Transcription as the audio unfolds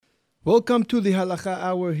Welcome to the Halakha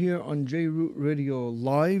Hour here on JRoot Radio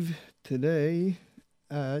Live today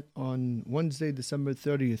on Wednesday, December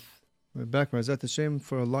 30th. We're back, Razat Hashem,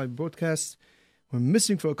 for a live broadcast. We're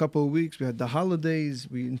missing for a couple of weeks. We had the holidays.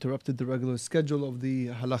 We interrupted the regular schedule of the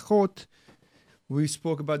Halachot. We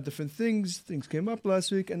spoke about different things. Things came up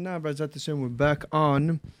last week, and now, Razat Hashem, we're back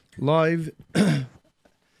on live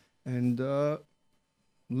and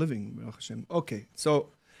living, Baruch Hashem. Okay, so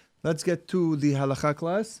let's get to the Halakha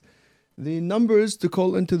class. The numbers to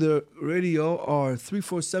call into the radio are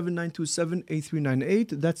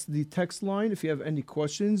 347-927-8398. That's the text line. If you have any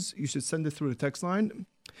questions, you should send it through the text line.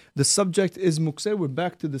 The subject is Mukseh. We're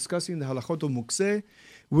back to discussing the halachot of Mukseh.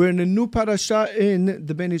 We're in a new parasha in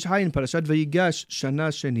the Ben Ish Hai, in Parashat Vayigash,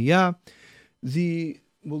 Shana Sheniya.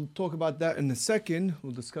 We'll talk about that in a second.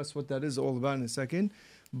 We'll discuss what that is all about in a second.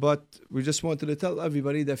 But we just wanted to tell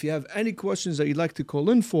everybody that if you have any questions that you'd like to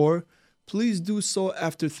call in for, please do so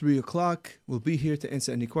after 3 o'clock. We'll be here to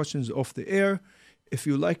answer any questions off the air. If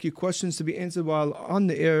you like your questions to be answered while on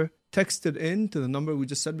the air, text it in to the number we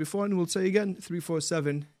just said before, and we'll say again,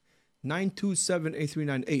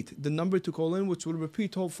 347-927-8398. The number to call in, which we'll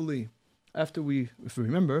repeat hopefully after if we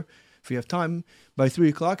remember, if we have time, by 3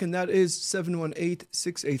 o'clock, and that is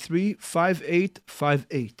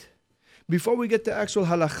 718-683-5858. Before we get to actual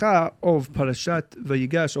halakha of Parashat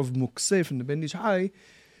Vayigash, of Mukseh from the Ben Ish Hai,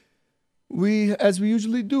 as we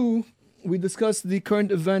usually do, we discuss the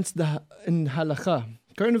current events in halakha.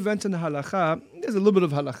 Current events in the halakha, there's a little bit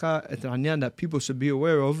of halakha at Anyan that people should be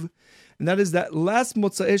aware of, and that is that last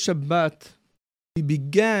Motzei Shabbat, we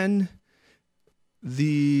began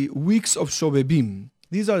the weeks of SHOBABIM.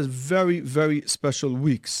 These are very, very special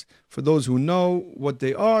weeks for those who know what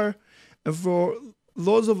they are, and for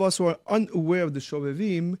those of us who are unaware of the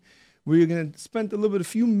SHOBABIM, we're going to spend a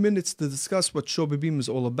few minutes to discuss what SHOBABIM is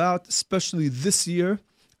all about, especially this year,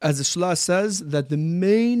 as the Shlah says, that the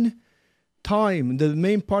main part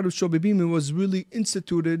of SHOBABIM was really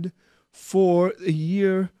instituted for a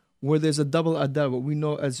year where there's a double Adar, what we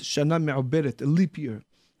know as Shana Me'uberet, a leap year.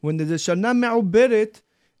 When there's a Shana Me'uberet,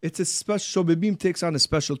 it's a special, SHOBABIM takes on a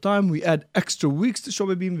special time. We add extra weeks to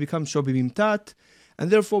SHOBABIM, becomes SHOBABIM Tat, and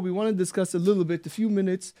therefore we want to discuss a few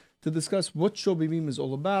minutes, to discuss what SHOBABIM is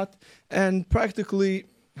all about, and practically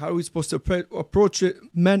how are we supposed to approach it,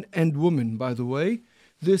 men and women, by the way.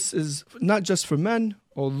 This is not just for men,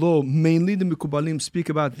 although mainly the Mikubalim speak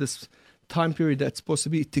about this time period that's supposed to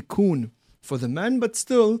be tikkun for the men, but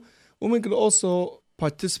still, women could also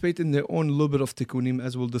participate in their own little bit of tikkunim,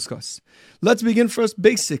 as we'll discuss. Let's begin first,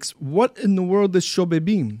 basics. What in the world is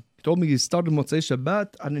SHOBABIM? He told me he started Motzei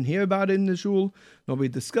Shabbat. I didn't hear about it in the shul. Nobody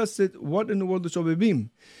discussed it. What in the world is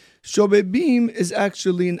SHOBABIM? SHOBABIM is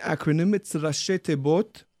actually an acronym. It's Rashi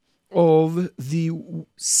Tebot of the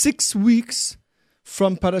 6 weeks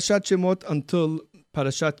from Parashat Shemot until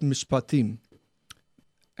Parashat Mishpatim.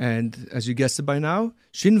 And as you guessed it by now,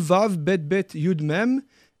 Shin Vav Bet Bet Yud Mem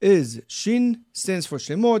is Shin stands for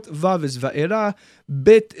Shemot, Vav is Va'era,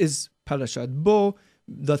 Bet is Parashat Bo,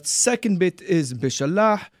 the second bit is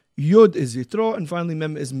Beshalach, Yod is Yitro, and finally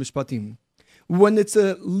Mem is Mishpatim. When it's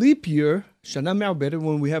a leap year, Shana Me'uberet,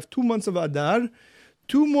 when we have 2 months of Adar,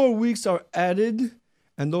 2 more weeks are added,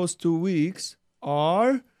 and those 2 weeks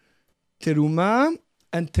are Teruma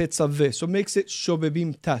and Tetzaveh. So it makes it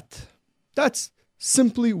SHOBABIM Tat. That's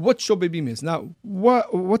simply what SHOBABIM is. Now,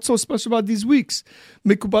 what's so special about these weeks?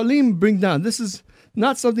 Mikubalim bring down, this is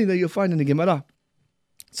not something that you'll find in the Gemara,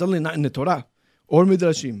 certainly not in the Torah or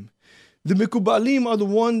Midrashim. The Mikubalim are the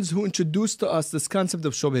ones who introduced to us this concept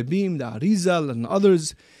of SHOBABIM, the Arizal and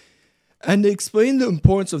others, and they explain the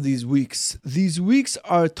importance of these weeks. These weeks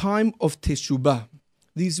are a time of Teshubah.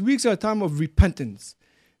 These weeks are a time of repentance,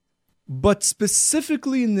 but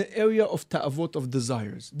specifically in the area of Ta'avot, of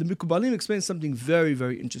desires. The Mikubalim explain something very,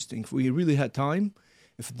 very interesting. If we really had time,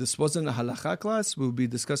 if this wasn't a halakha class, we'll be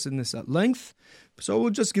discussing this at length. So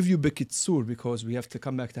we'll just give you bekitsur because we have to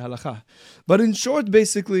come back to halakha. But in short,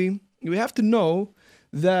 basically, we have to know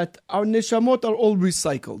that our neshamot are all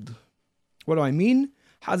recycled. What do I mean?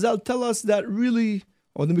 Hazal tell us that really,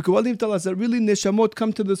 or the Mikubalim tell us that really neshamot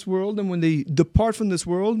come to this world, and when they depart from this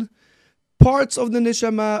world, parts of the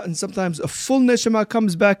neshama and sometimes a full neshama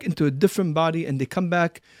comes back into a different body, and they come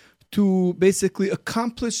back to basically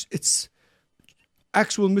accomplish its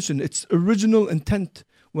actual mission, its original intent,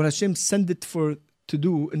 what Hashem sent it to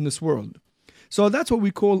do in this world. So that's what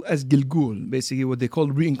we call as Gilgul, basically what they call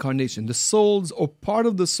reincarnation. The souls or part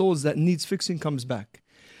of the souls that needs fixing comes back.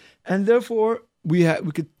 And therefore, we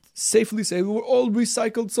could safely say we're all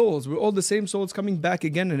recycled souls. We're all the same souls coming back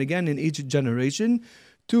again and again in each generation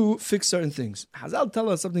to fix certain things. Hazal tell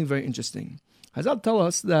us something very interesting. Hazal tell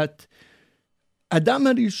us that Adam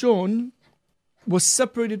HaRishon was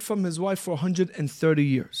separated from his wife for 130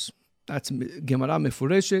 years. That's Gemara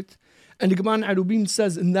Mefureshet. And the Gemara in Arubim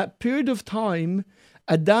says in that period of time,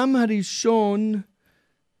 Adam HaRishon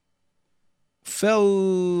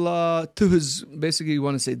fell to his, basically you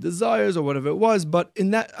want to say desires or whatever it was, but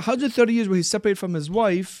in that 130 years where he's separated from his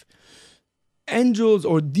wife, angels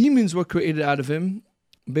or demons were created out of him.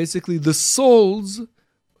 Basically the souls,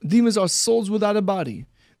 demons are souls without a body.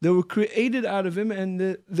 They were created out of him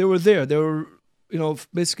and they were there. They were,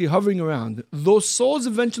 basically hovering around. Those souls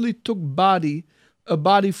eventually took a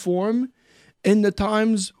body form in the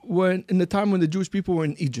time when the Jewish people were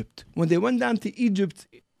in Egypt. When they went down to Egypt,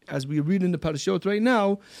 as we read in the Parashot right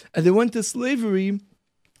now, and they went to slavery,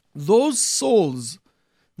 those souls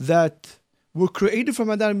that were created from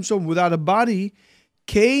Adam HaRishon without a body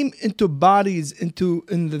came into bodies in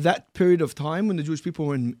that period of time when the Jewish people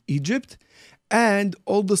were in Egypt, and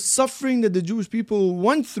all the suffering that the Jewish people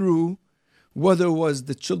went through, whether it was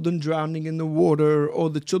the children drowning in the water, or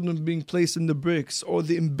the children being placed in the bricks, or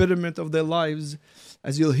the embitterment of their lives,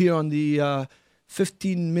 as you'll hear on the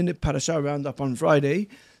 15-minute parasha roundup on Friday,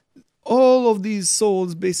 all of these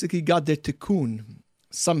souls basically got their tikkun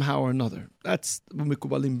somehow or another. That's what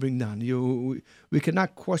Mekubalim bring down. We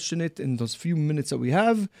cannot question it in those few minutes that we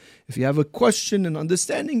have. If you have a question and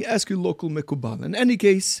understanding, ask your local Mekubal. In any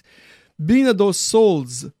case, being that those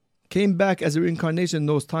souls came back as a reincarnation in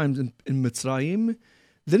those times in Mitzrayim,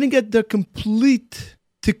 they didn't get their complete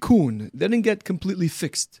tikkun. They didn't get completely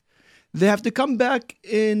fixed. They have to come back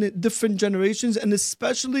in different generations, and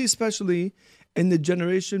especially in the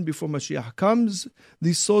generation before Mashiach comes,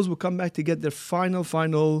 these souls will come back to get their final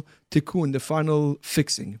tikkun, the final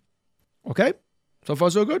fixing. Okay? So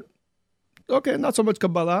far so good? Okay, not so much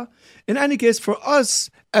Kabbalah. In any case, for us,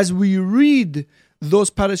 as we read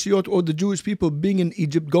those parashiot or the Jewish people being in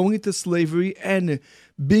Egypt, going into slavery and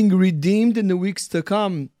being redeemed in the weeks to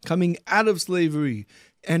come, coming out of slavery,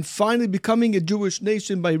 and finally becoming a Jewish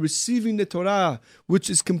nation by receiving the Torah,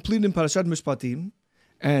 which is complete in Parashat Mishpatim,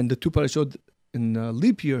 and the two parashot in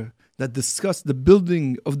leap year that discuss the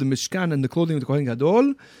building of the Mishkan and the clothing of the Kohen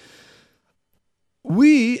Gadol.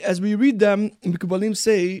 We, as we read them, Mekubalim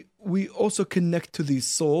say, we also connect to these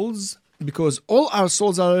souls, because all our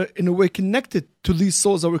souls are in a way connected to these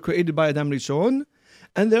souls that were created by Adam HaRishon,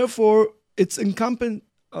 and therefore it's incumbent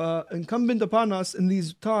upon us in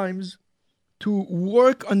these times to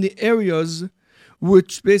work on the areas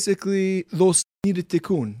which basically those needed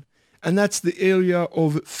tikkun. And that's the area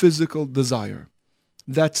of physical desire.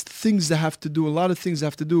 That's things that have to do, a lot of things that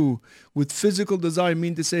have to do with physical desire,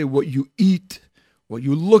 mean to say what you eat, what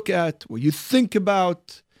you look at, what you think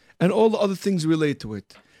about, and all the other things related to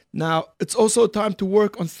it. Now, it's also a time to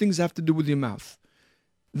work on things that have to do with your mouth.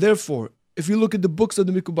 Therefore, if you look at the books of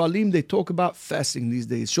the Mekubalim, they talk about fasting these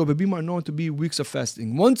days. SHOBABIM are known to be weeks of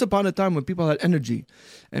fasting. Once upon a time when people had energy,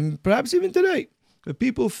 and perhaps even today, the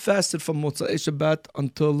people fasted from Mukseh Shabbat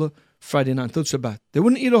until Friday night, until Shabbat. They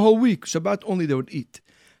wouldn't eat a whole week. Shabbat only they would eat.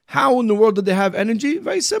 How in the world did they have energy?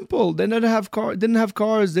 Very simple. They didn't have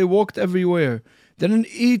cars. They walked everywhere. They didn't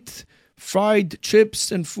eat fried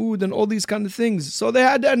chips and food and all these kind of things. So they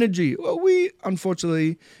had energy. Well, we,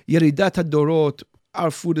 unfortunately, Yeridat HaDorot,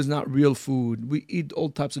 our food is not real food. We eat all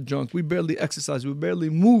types of junk. We barely exercise. We barely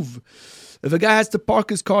move. If a guy has to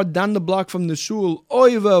park his car down the block from the shul,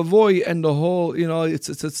 oy v'avoy, and the whole, it's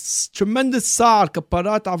a tremendous sar,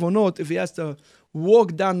 kaparat avonot, if he has to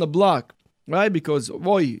walk down the block, right? Because,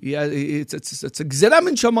 boy, it's a gzeram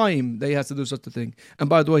in shamayim that he has to do such a thing. And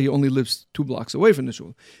by the way, he only lives 2 blocks away from the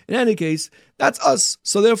shul. In any case, that's us.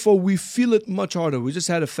 So therefore, we feel it much harder. We just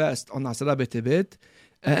had a fast on Asara B'Tevet,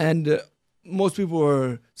 and most people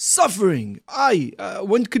were suffering.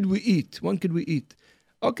 When could we eat? When could we eat?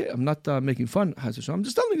 Okay, I'm not making fun, I'm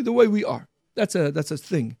just telling you the way we are. That's a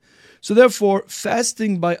thing. So therefore,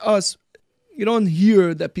 fasting by us, you don't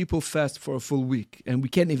hear that people fast for a full week. And we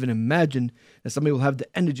can't even imagine that somebody will have the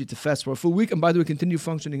energy to fast for a full week and, by the way, continue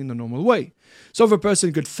functioning in the normal way. So if a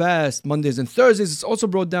person could fast Mondays and Thursdays, it's also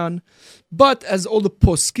brought down. But as all the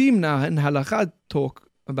poskim now and halakha talk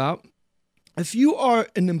about, if you are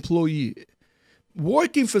an employee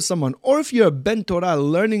working for someone, or if you're a Ben Torah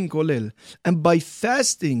learning Kolel, and by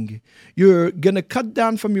fasting, you're going to cut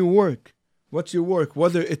down from your work. What's your work?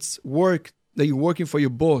 Whether it's work that you're working for your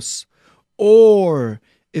boss, or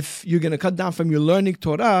if you're going to cut down from your learning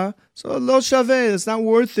Torah, so lo shaveh, it's not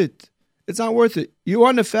worth it. It's not worth it. You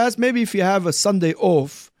want to fast? Maybe if you have a Sunday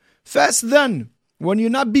off, fast then. When you're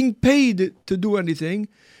not being paid to do anything,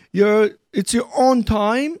 it's your own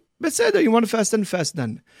time. But say that you want to fast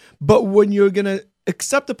then. But when you're going to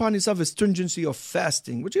accept upon yourself a stringency of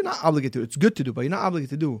fasting, which you're not obligated to. It's good to do, but you're not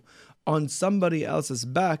obligated to do on somebody else's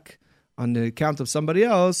back, on the account of somebody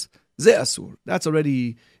else. Ze asur. That's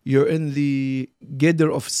already, you're in the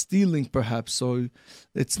geder of stealing, perhaps. So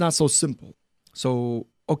it's not so simple. So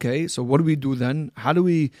okay, so what do we do then?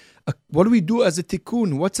 What do we do as a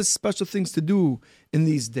tikkun? What's the special things to do in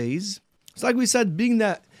these days? It's like we said, being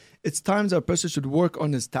that it's times that a person should work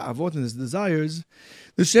on his ta'avot and his desires.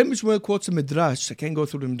 The Shem Shmuel quotes a midrash. I can't go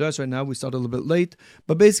through the midrash right now. We started a little bit late.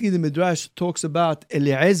 But basically the midrash talks about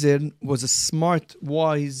Eliezer was a smart,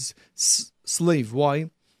 wise slave.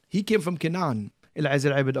 Why? He came from Canaan.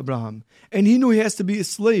 Eliezer Ibn Abraham. And he knew he has to be a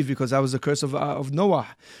slave because that was the curse of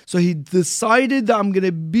Noah. So he decided that I'm going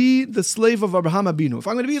to be the slave of Abraham Abinu. If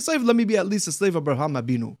I'm going to be a slave, let me be at least a slave of Abraham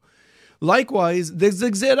Abinu. Likewise, there's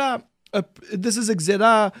a gzerah. This is a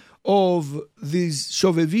gzerah of these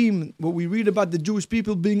SHOBABIM, what we read about the Jewish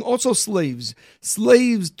people being also slaves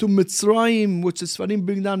to Mitzrayim, which the Sfarim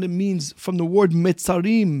bring down, it means from the word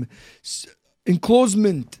Mitzarim,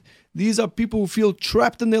 enclosement. These are people who feel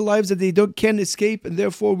trapped in their lives that they can't escape, and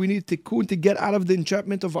therefore we need tikkun to get out of the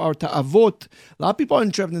entrapment of our ta'avot. A lot of people are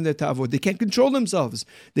entrapped in their ta'avot. They can't control themselves.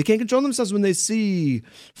 They can't control themselves when they see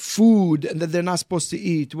food and that they're not supposed to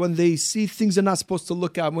eat, when they see things they're not supposed to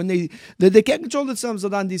look at, when they can't control themselves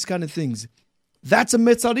around these kind of things. That's a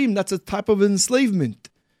metzarim. That's a type of enslavement.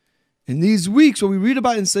 In these weeks, when we read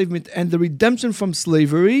about enslavement and the redemption from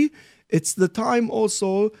slavery, it's the time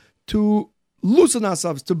also to loosen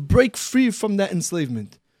ourselves, to break free from that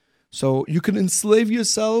enslavement. So you can enslave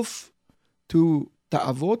yourself to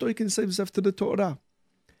ta'avot, or you can enslave yourself to the Torah.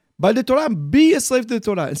 By the Torah, be a slave to the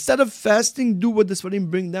Torah. Instead of fasting, do what the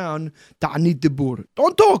Sfarim bring down, ta'anit dibur.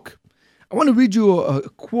 Don't talk. I want to read you a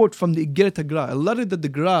quote from the Igeret HaGra, a letter that the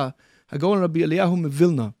Gra, Hagaon Rabbi Eliyahu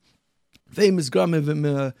Mevilna, famous Gra,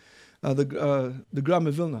 the Gra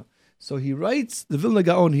Mevilna. So he writes, the Vilna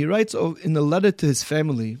Gaon, he writes in a letter to his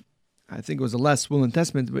family. I think it was the last will and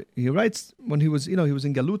testament. But he writes when he was in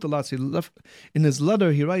Galut a lot. So he left in his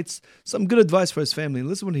letter. He writes some good advice for his family. And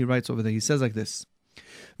listen what he writes over there. He says like this: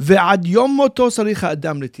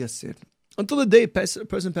 Until the day a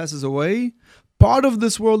person passes away, part of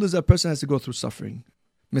this world is that person has to go through suffering.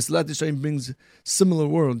 Mislat Yishayim brings similar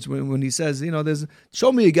words when he says,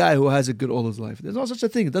 show me a guy who has it good all his life. There's no such a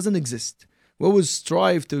thing. It doesn't exist. We always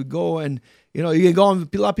strive to go and you can go on.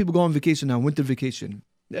 A lot of people go on vacation now, winter vacation.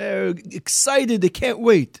 They're excited. They can't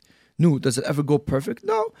wait. No, does it ever go perfect?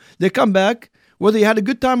 No. They come back. Whether you had a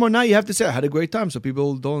good time or not, you have to say, I had a great time. So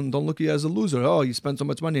people don't look at you as a loser. Oh, you spent so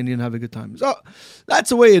much money and you didn't have a good time. So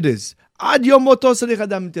that's the way it is. And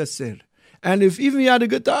if even you had a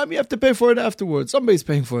good time, you have to pay for it afterwards. Somebody's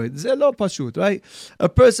paying for it. Zelo pashut, right? A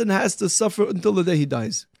person has to suffer until the day he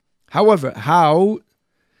dies. However, how?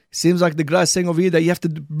 Seems like the Gra is saying over here that you have to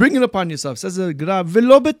bring it upon yourself. Says the Gra,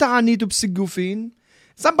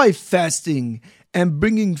 it's not by fasting and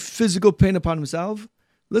bringing physical pain upon himself.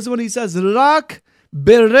 Listen what he says. Rak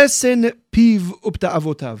beresen piv upta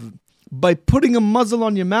avotav. By putting a muzzle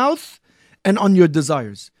on your mouth and on your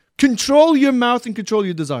desires. Control your mouth and control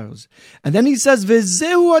your desires. And then he says,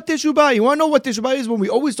 Vezehu ha-teshubah. You want to know what teshubah is? When we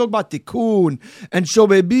always talk about tikkun and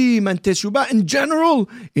shobabim and teshubah in general,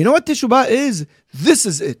 you know what teshubah is? This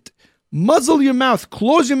is it. Muzzle your mouth.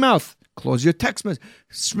 Close your mouth. Close your text message.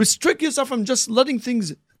 Restrict yourself from just letting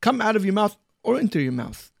things come out of your mouth or into your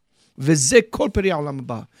mouth. And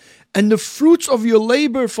the fruits of your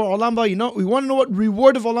labor for Olam Haba, we want to know what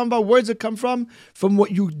reward of Olam Haba, where does it come from? From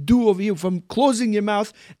what you do over here, from closing your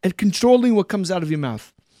mouth and controlling what comes out of your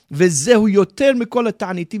mouth. And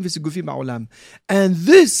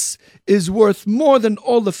this is worth more than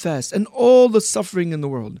all the fast and all the suffering in the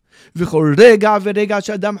world.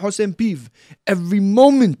 Every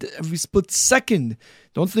moment, every split second.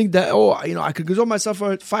 Don't think that, I could control myself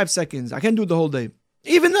for 5 seconds. I can't do it the whole day.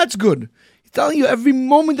 Even that's good. He's telling you every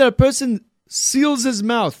moment that a person seals his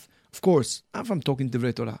mouth, of course, not from talking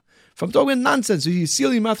Divrei Torah, from talking nonsense. So you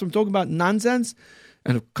seal your mouth from talking about nonsense,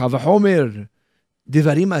 and Kavahomer,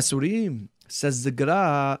 Divarim Asurim, says the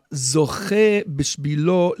Gra, Zoche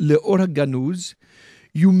b'shbilo leor haganuz,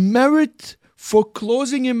 you merit for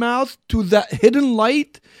closing your mouth to that hidden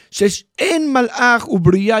light, that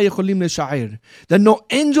no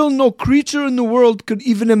angel, no creature in the world could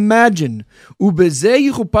even imagine. What are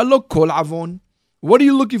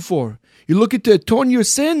you looking for? You're looking to atone your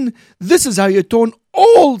sin? This is how you atone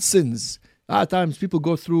all sins. At times people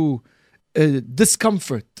go through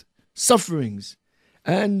discomfort, sufferings.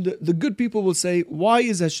 And the good people will say, why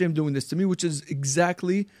is Hashem doing this to me? Which is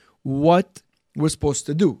exactly what we're supposed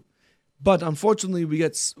to do. But unfortunately, we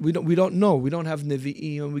don't know. We don't have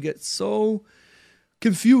Nevi'im, and we get so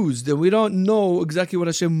confused and we don't know exactly what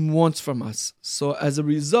Hashem wants from us. So as a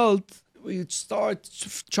result, we start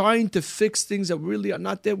trying to fix things that really are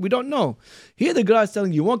not there. We don't know. Here the Gra is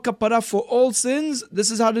telling you want kapara for all sins.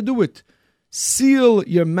 This is how to do it. Seal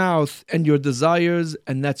your mouth and your desires,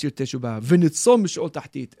 and that's your teshubah.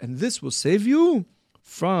 And this will save you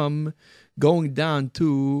from going down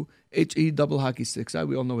to He-double-hockey-sticks.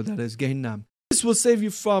 We all know what that is, Gehinnom. This will save you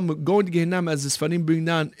from going to Gehinnom, as the Sfarim bring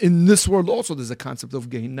down. In this world also there's a concept of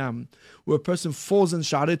Gehinnom, where a person falls in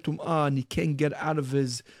Sha'arei Tum'ah and he can't get out of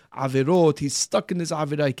his Averot. He's stuck in his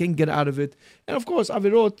Averah, he can't get out of it. And of course,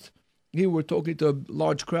 Averot, here we're talking to a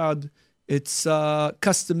large crowd, it's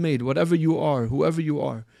custom made, whatever you are, whoever you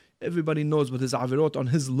are. Everybody knows what his Averot on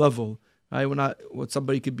his level. Right? What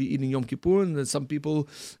somebody could be eating Yom Kippur, and then some people,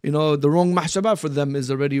 the wrong mahshabah for them is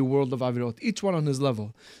already a world of Avirot. Each one on his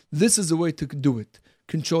level. This is the way to do it.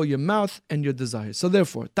 Control your mouth and your desires. So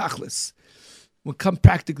therefore, tachlis. We'll come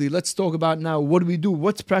practically. Let's talk about now, what do we do?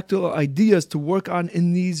 What's practical ideas to work on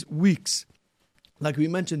in these weeks? Like we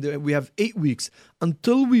mentioned, we have 8 weeks.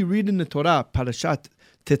 Until we read in the Torah, Parashat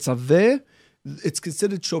Tetzaveh, it's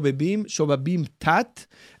considered Shobabim Tat,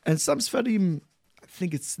 and some Sfarim, I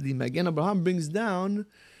think it's the Magen Abraham, brings down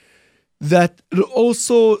that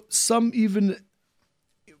also some even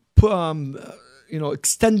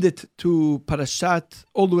extend it to Parashat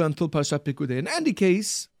all the way until Parashat Pikudei. In any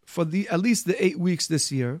case, for at least the 8 weeks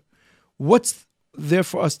this year, what's there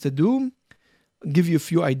for us to do? I'll give you a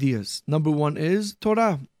few ideas. Number one is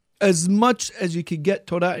Torah. As much as you can get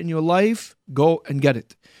Torah in your life, go and get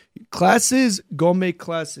it. Classes, go make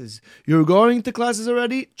classes. You're going to classes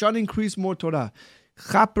already, try to increase more Torah.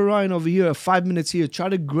 Chaperine over here, 5 minutes here. Try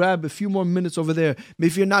to grab a few more minutes over there.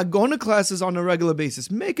 If you're not going to classes on a regular basis,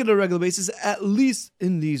 make it a regular basis, at least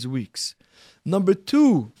in these weeks. Number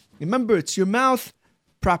 2, remember, it's your mouth,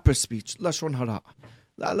 proper speech. Lashon hara.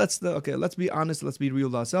 Let's be honest, let's be real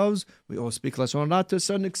with ourselves. We all speak Lashon hara to a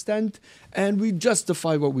certain extent, and we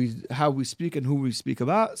justify how we speak and who we speak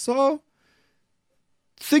about. So,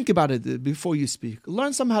 think about it before you speak.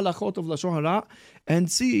 Learn some halachot of Lashon hara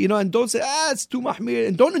and see, and don't say, it's too mahmir,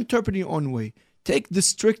 and don't interpret in your own way. Take the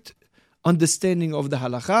strict understanding of the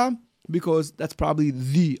halakha, because that's probably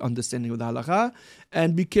the understanding of the halakha,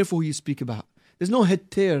 and be careful who you speak about. There's no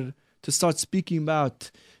heter to start speaking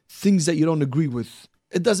about things that you don't agree with.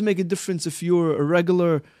 It doesn't make a difference if you're a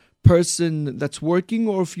regular person that's working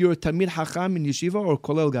or if you're a Talmid Hacham in yeshiva or a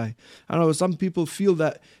Kolel guy. I know some people feel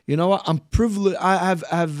that, I'm privileged, I have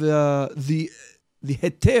the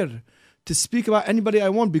heter to speak about anybody I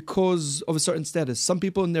want because of a certain status. Some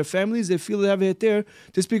people in their families, they feel they have a heter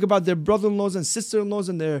to speak about their brother-in-laws and sister-in-laws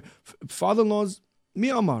and their father-in-laws. Mi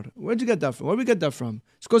Amar, where'd you get that from? Where did we get that from?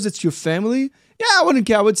 It's because it's your family? Yeah, I wouldn't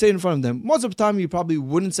care. I would say it in front of them. Most of the time, you probably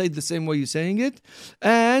wouldn't say it the same way you're saying it.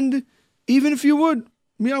 And even if you would,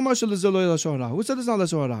 Mi Amar shel zelo lashon hara. Who said it's not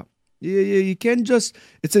lashon hara? You can't just,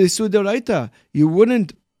 it's a isur d'oraita. You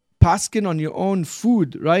wouldn't paskin on your own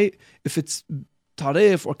food, right? If it's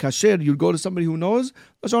taref or kasher, you'll go to somebody who knows.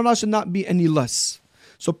 Lashon hara should not be any less.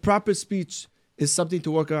 So proper speech is something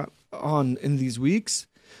to work on in these weeks.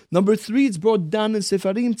 Number 3, it's brought down in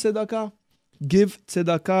Sefarim, tzedakah. Give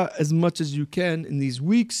tzedakah as much as you can in these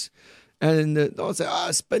weeks. And don't say,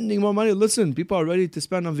 spending more money. Listen, people are ready to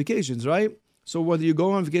spend on vacations, right? So whether you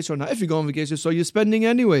go on vacation or not, if you go on vacation, so you're spending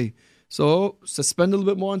anyway. So spend a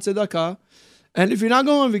little bit more on tzedakah. And if you're not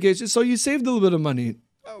going on vacation, so you saved a little bit of money.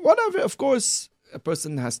 Whatever, of course, a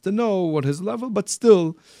person has to know what his level, but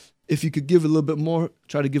still, if you could give a little bit more,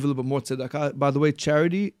 try to give a little bit more tzedakah. By the way,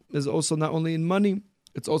 charity is also not only in money,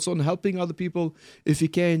 it's also in helping other people. If you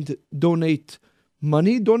can't donate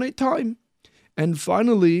money, donate time. And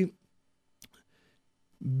finally,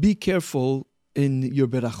 be careful in your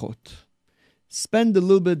berachot. Spend a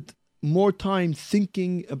little bit more time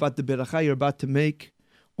thinking about the beracha you're about to make,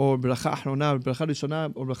 or beracha achrona, or beracha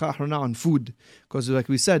rishona, or beracha achrona on food. Because like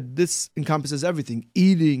we said, this encompasses everything.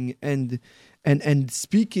 Eating and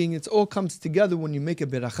speaking, it all comes together when you make a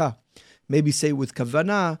beracha. Maybe say with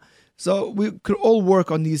kavanah. So we could all work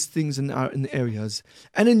on these things in areas.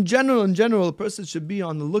 And in general, a person should be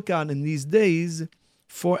on the lookout in these days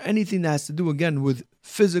for anything that has to do, again, with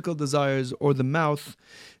physical desires or the mouth,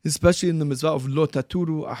 especially in the mitzvah of lo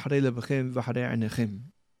taturu achrei lebechem v'achrei einechem.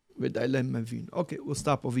 Okay, we'll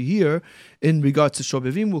stop over here in regards to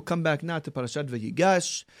SHOBABIM. We'll come back now to Parashat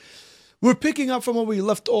Vayigash. We're picking up from where we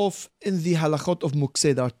left off in the halachot of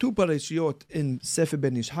Mukseh. There are 2 parashiot in Sefer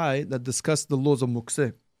Ben Ish Hai that discuss the laws of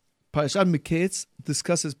Mukseh. Parashat Miketz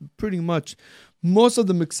discusses pretty much most of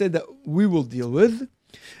the Mukseh that we will deal with.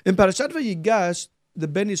 In Parashat Vayigash, the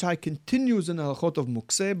Ben Ish Hai continues in the halachot of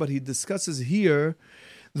Mukseh, but he discusses here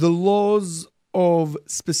the laws of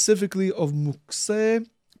specifically of Mukseh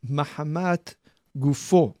Mahamat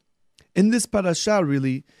Gufo. In this parasha,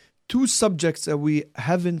 really, two subjects that we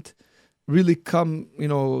haven't really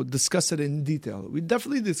discussed it in detail. We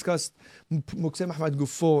definitely discussed Mukseh Mahamat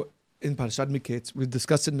Gufo in Parashat Miketz. We've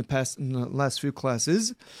discussed it in the last few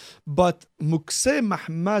classes. But Mukseh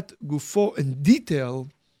Mahamat Gufo in detail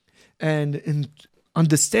and in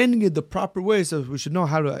understanding it the proper way, so we should know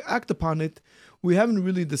how to act upon it, we haven't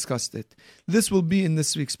really discussed it. This will be in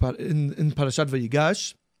this week's in Parashat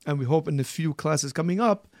Vayigash, and we hope in a few classes coming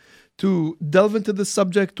up to delve into the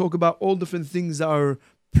subject, talk about all different things that are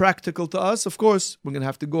practical to us. Of course, we're going to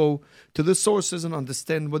have to go to the sources and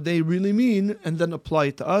understand what they really mean and then apply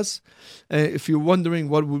it to us. If you're wondering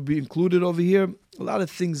what would be included over here, a lot of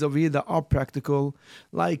things over here that are practical,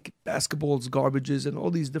 like basketballs, garbages, and all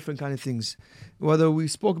these different kind of things. Whether we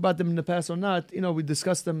spoke about them in the past or not, we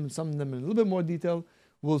discussed them, some of them in a little bit more detail.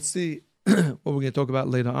 We'll see what we're going to talk about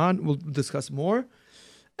later on. We'll discuss more.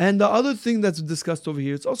 And the other thing that's discussed over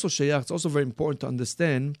here, it's also shayach, it's also very important to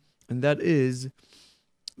understand, and that is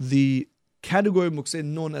the category of Mukseh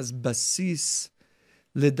known as basis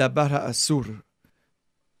ledabar asur.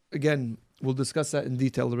 Again, we'll discuss that in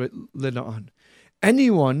detail later on.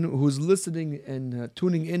 Anyone who's listening and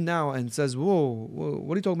tuning in now and says, whoa,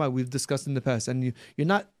 what are you talking about? We've discussed in the past, and you're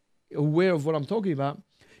not aware of what I'm talking about,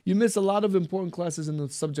 you miss a lot of important classes in the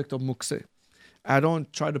subject of Mukseh. I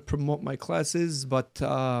don't try to promote my classes, but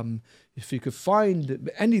if you could find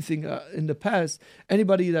anything in the past,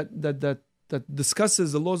 anybody that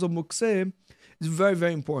discusses the laws of Mukseh is very,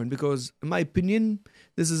 very important, because in my opinion,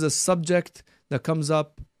 this is a subject that comes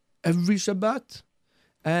up every Shabbat,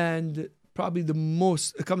 and probably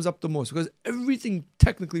it comes up the most, because everything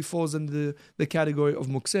technically falls in the category of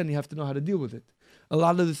Mukseh, and you have to know how to deal with it. A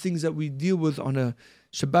lot of the things that we deal with on a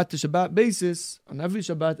Shabbat to Shabbat basis, on every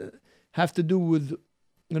Shabbat, have to do with,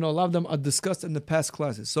 a lot of them are discussed in the past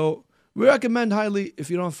classes. So we recommend highly, if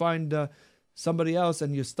you don't find somebody else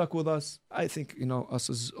and you're stuck with us, I think, us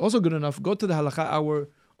is also good enough. Go to the Halakha Hour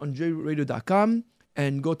on JRoot.com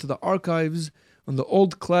and go to the archives on the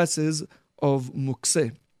old classes of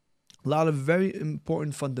Mukseh. A lot of very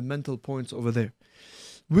important fundamental points over there.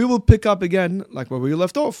 We will pick up again, like where we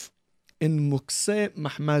left off, in Mukseh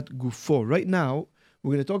Mahamat Gufo. Right now,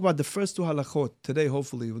 we're going to talk about the first two halachot. Today,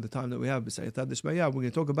 hopefully, with the time that we have, we're going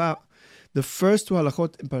to talk about the first two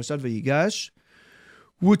halachot in Parashat Vayigash,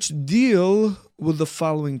 which deal with the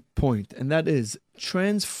following point, and that is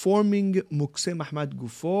transforming Mukseh Mahamat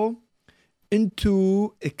Gufo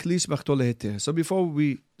into a kli shebachto leheter. So before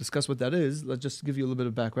we discuss what that is, let's just give you a little bit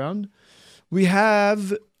of background. We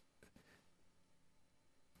have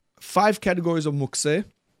 5 categories of Mukseh,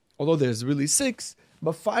 although there's really 6,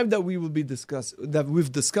 but 5 that we've discussed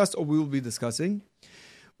or we will be discussing.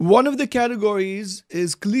 One of the categories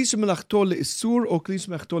is kli shebachto leisur or kli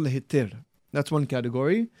shebachto leheter. That's one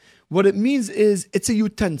category. What it means is it's a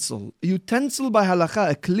utensil. A utensil by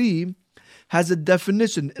halakha, a kli, has a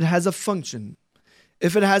definition. It has a function.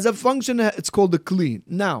 If it has a function, it's called a kli.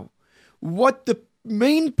 Now, what the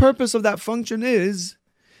main purpose of that function is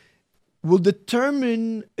will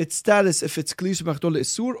determine its status, if it's kli shebachto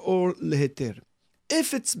leisur or leheter.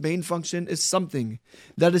 If its main function is something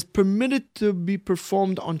that is permitted to be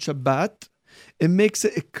performed on Shabbat, it makes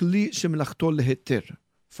it a kli shebachto leheter.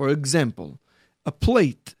 For example, a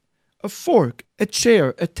plate, a fork, a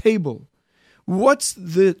chair, a table. What's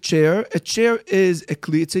the chair? A chair is a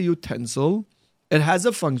kli, it's a utensil. It has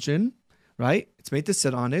a function, right? It's made to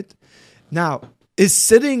sit on it. Now, is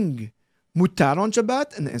sitting mutar on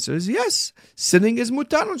Shabbat? And the answer is yes. Sitting is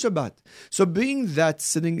mutar on Shabbat. So being that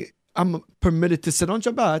sitting, I'm permitted to sit on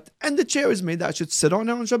Shabbat, and the chair is made that I should sit on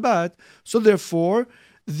Shabbat, so therefore,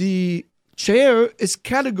 the chair is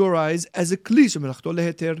categorized as a kli shebachto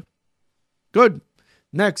leheter. Good.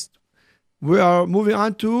 Next, we are moving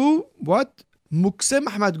on to what? Mukseh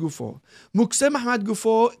Mahamat Gufo. Mukseh Mahamat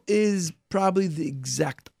Gufo is probably the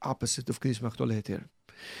exact opposite of kli shebachto leheter.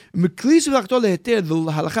 Kli shebachto leheter, the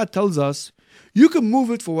halakha tells us, you can move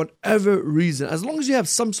it for whatever reason. As long as you have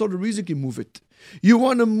some sort of reason, you can move it. You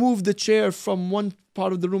want to move the chair from one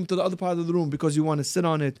part of the room to the other part of the room because you want to sit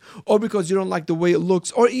on it, or because you don't like the way it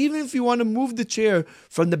looks, or even if you want to move the chair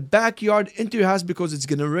from the backyard into your house because it's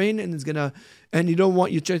going to rain and you don't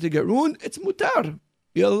want your chair to get ruined, it's mutar.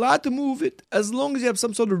 You're allowed to move it. As long as you have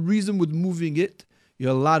some sort of reason with moving it,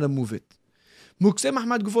 you're allowed to move it. Mukseh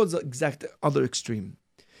Mahamat Gufo is the exact other extreme.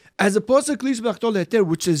 As opposed to kli shebachto leheter,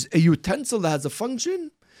 which is a utensil that has a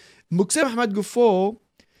function, Mukseh Mahamat Gufo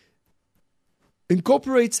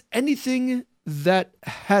incorporates anything that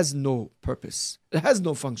has no purpose. It has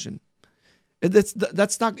no function.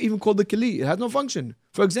 That's not even called a keli. It has no function.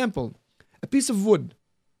 For example, a piece of wood.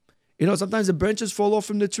 Sometimes the branches fall off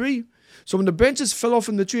from the tree. So when the branches fell off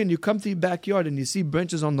from the tree and you come to your backyard and you see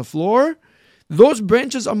branches on the floor, those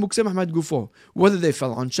branches are Mukseh Mahmad Gufo. Whether they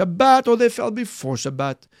fell on Shabbat or they fell before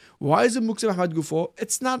Shabbat. Why is it Mukseh Mahmad Gufo?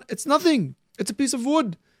 It's nothing. It's a piece of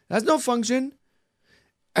wood. It has no function.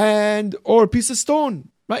 Or a piece of stone.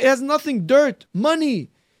 Right? It has nothing. Dirt. Money.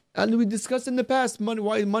 And we discussed in the past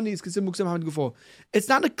why money is considered Mukseh Mahmad Gufo. It's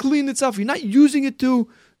not a clean itself. You're not using it to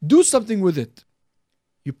do something with it.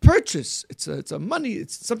 You purchase. It's a money.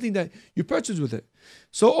 It's something that you purchase with it.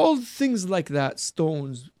 So all things like that,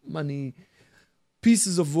 stones, money,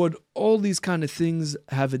 pieces of wood, all these kind of things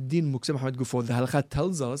have a din Mukseh Mahmad Gufo. The halakha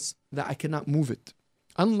tells us that I cannot move it.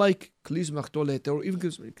 Unlike Klis Machtole or even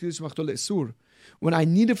Klis Machtole Sur, when I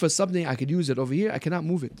need it for something, I could use it. Over here, I cannot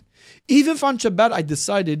move it. Even if on Shabbat, I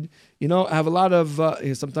decided, I have a lot of,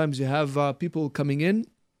 sometimes you have people coming in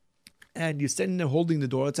and you're standing there holding the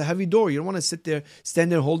door. It's a heavy door. You don't want to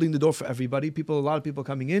stand there holding the door for everybody. A lot of people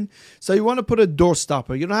coming in. So you want to put a door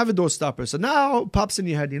stopper. You don't have a door stopper. So now it pops in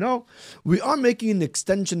your head, we are making an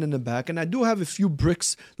extension in the back and I do have a few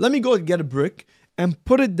bricks. Let me go get a brick and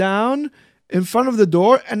put it down in front of the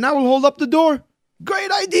door and now we'll hold up the door.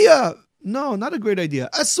 Great idea. No, not a great idea.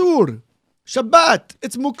 Asur. Shabbat.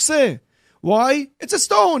 It's Mukseh. Why? It's a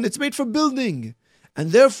stone. It's made for building.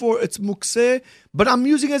 And therefore, it's Mukseh, but I'm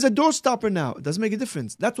using it as a door stopper now. It doesn't make a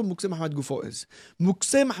difference. That's what Mukseh Mahmad Gufo is.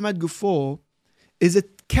 Mukseh Mahmad Gufo is a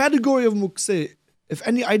category of Mukseh. If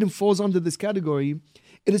any item falls under this category,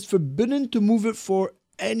 it is forbidden to move it for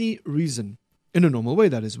any reason. In a normal way,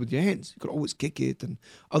 that is, with your hands. You could always kick it and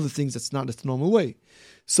other things that's not the normal way.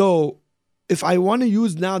 So, if I want to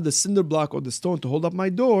use now the cinder block or the stone to hold up my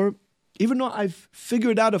door, even though I've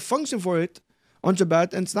figured out a function for it, on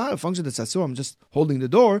Shabbat, and it's not a function that's asur, I'm just holding the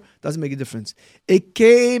door, doesn't make a difference. It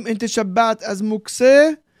came into Shabbat as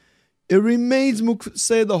Mukseh, it remains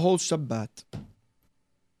Mukseh the whole Shabbat.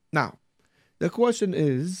 Now, the question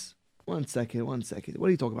is, one second, what are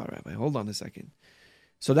you talking about, Rabbi? Hold on a second.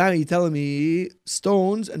 So now you're telling me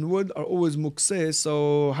stones and wood are always Mukseh,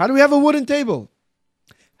 so how do we have a wooden table?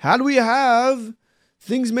 How do we have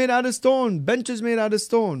things made out of stone, benches made out of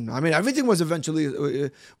stone? I mean, everything was essentially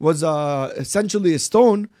a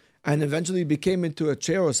stone, and eventually became into a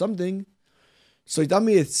chair or something. So you tell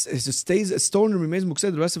me it stays a stone and remains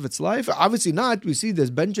Mukseh the rest of its life? Obviously not. We see there's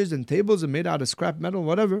benches and tables and made out of scrap metal,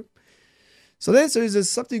 whatever. So the answer is there's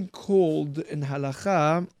something called in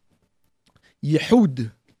halakha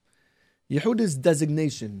Yehud. Yehud is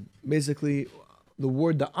designation. Basically, the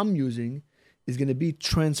word that I'm using is going to be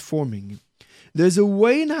transforming. There's a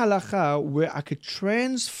way in halakha where I could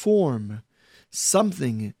transform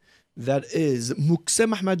something that is Mukseh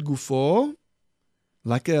Mahmad Gufo,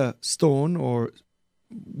 like a stone or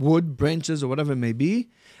wood, branches, or whatever it may be.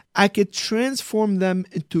 I could transform them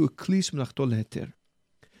into a klis melachto leheter.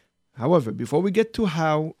 However, before we get to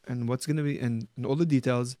how and what's going to be and all the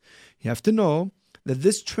details, you have to know that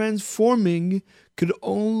this transforming could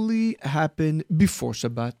only happen before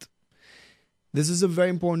Shabbat. This is a very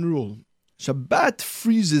important rule. Shabbat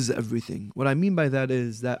freezes everything. What I mean by that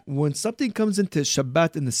is that when something comes into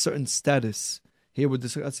Shabbat in a certain status, here we're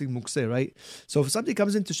discussing Mukseh, right? So if something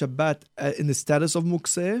comes into Shabbat in the status of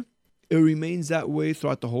Mukseh, it remains that way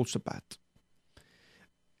throughout the whole Shabbat.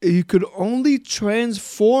 You could only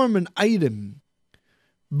transform an item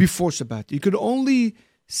before Shabbat. You could only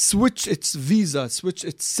switch its visa, switch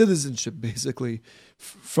its citizenship, basically,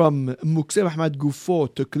 from Mukseh Mahmad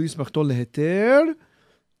Gufo to Klis Melachto Leheter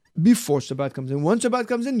before Shabbat comes in. Once Shabbat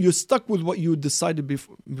comes in, you're stuck with what you decided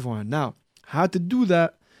beforehand. Now, how to do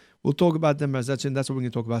that, we'll talk about them as that's what we're going to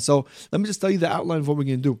talk about. So let me just tell you the outline of what we're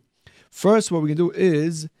going to do. First, what we're going to do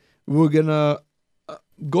is we're going to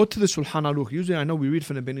go to the Shulchan Aruch. Usually, I know we read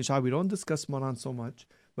from the Ben Ish Hai. We don't discuss Maran so much.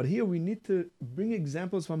 But here we need to bring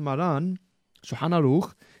examples from Maran, Shulchan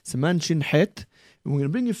Aruch, Siman Shin Het. And we're going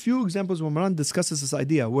to bring a few examples where Maran discusses this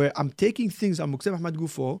idea, where I'm taking things on Mukseh Mahmad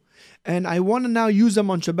Gufo, and I want to now use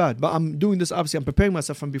them on Shabbat. But I'm doing this, obviously, I'm preparing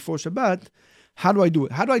myself from before Shabbat. How do I do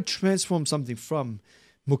it? How do I transform something from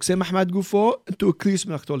Mukseh Mahmad Gufo to a Klis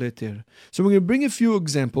Melachto Leheter? So we're going to bring a few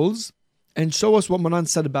examples and show us what Maran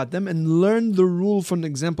said about them and learn the rule from the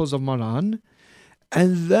examples of Maran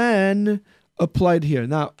and then apply it here.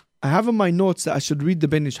 Now, I have in my notes that I should read the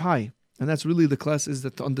Ben Ish Hai. And that's really the classes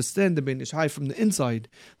that to understand the Ben Ish Hai from the inside.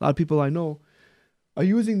 A lot of people I know are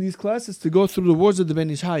using these classes to go through the words of the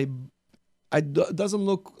Ben Ish Hai. It doesn't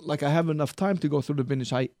look like I have enough time to go through the Ben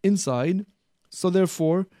Ish Hai inside. So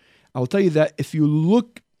therefore, I'll tell you that if you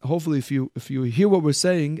look hopefully if you hear what we're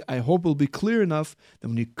saying, I hope it'll be clear enough that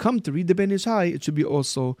when you come to read the Ben Ish Hai, it should be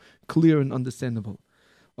also clear and understandable.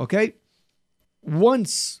 Okay? Before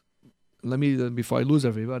I lose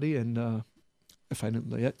everybody, and if I didn't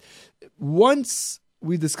know yet, once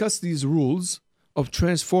we discuss these rules of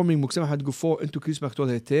transforming Mukseh Mahad Gufo into Klis Machtol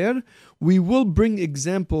Heter, we will bring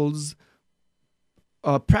examples,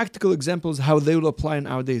 practical examples, how they will apply in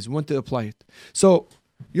our days, when to apply it. So,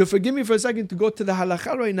 you'll forgive me for a second to go to the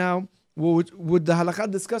halakha right now. Would the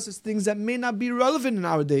halakha discusses things that may not be relevant in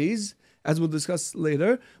our days, as we'll discuss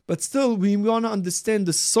later, but still we want to understand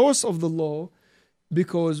the source of the law,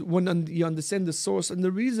 because when you understand the source and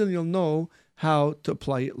the reason, you'll know how to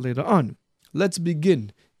apply it later on. Let's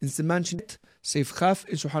begin. In Siman Shin Seif Chaf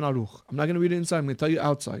in Shulchan Aruch. I'm not going to read it inside, I'm going to tell you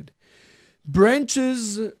outside.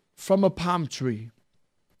 Branches from a palm tree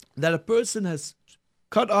that a person has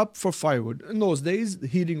cut up for firewood. In those days, the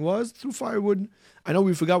heating was through firewood. I know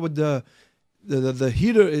we forgot what the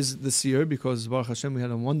heater is this year, because Baruch Hashem, we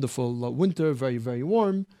had a wonderful winter, very, very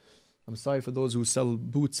warm. I'm sorry for those who sell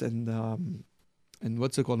boots and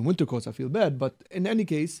what's it called, winter coats. I feel bad. But in any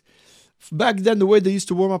case, back then, the way they used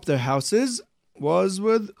to warm up their houses was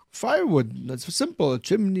with firewood. That's simple, a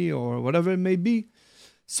chimney or whatever it may be.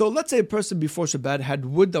 So let's say a person before Shabbat had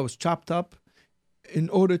wood that was chopped up in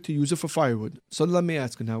order to use it for firewood. So let me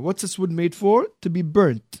ask you now, what's this wood made for? To be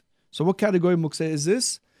burnt. So what category of Mukseh is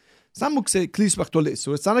this? It's not Mukseh Kli Smachtol.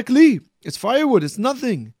 So it's not a Kli. It's firewood. It's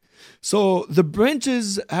nothing. So the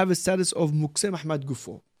branches have a status of Mukseh Mahmad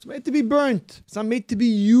Gufo. It's made to be burnt. It's not made to be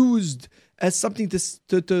used as something to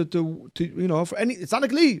for any. It's not a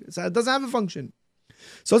Kli. It doesn't have a function.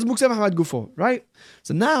 So it's Mukseh Mahmad Gufo, right?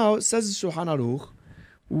 So now, says Shulchan Aruch,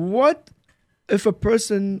 what if a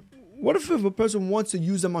person wants to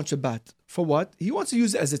use them on Shabbat? For what? He wants to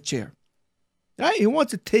use it as a chair. Right? He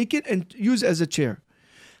wants to take it and use it as a chair.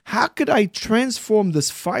 How could I transform this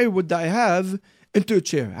firewood that I have into a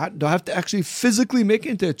chair? Do I have to actually physically make it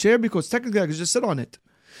into a chair? Because technically I could just sit on it.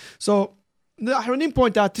 So the Ahronim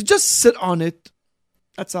point out, to just sit on it,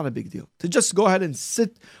 that's not a big deal. To just go ahead and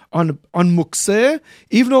sit on Mukseh,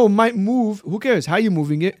 even though it might move, who cares? How are you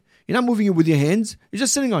moving it? You're not moving it with your hands. You're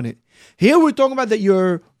just sitting on it. Here we're talking about that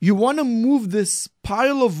you want to move this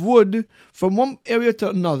pile of wood from one area to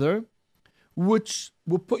another, which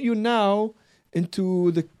will put you now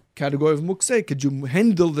into the category of Mukseh. Could you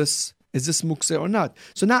handle this? Is this Mukseh or not?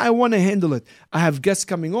 So now I want to handle it. I have guests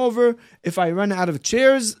coming over. If I run out of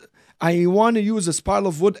chairs, I want to use this pile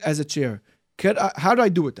of wood as a chair. How do I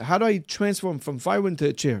do it? How do I transform from firewood to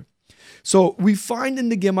a chair? So we find in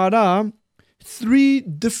the Gemara 3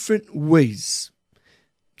 different ways.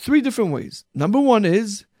 3 different ways. Number one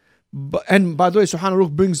is, and by the way, Shulchan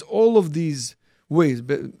Aruch brings all of these ways,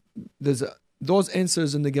 but there's those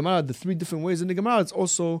answers in the Gemara, the 3 different ways in the Gemara, it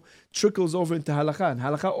also trickles over into halakha. In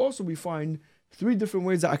halakha also we find 3 different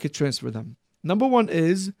ways that I could transfer them. Number one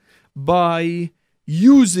is by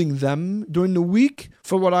using them during the week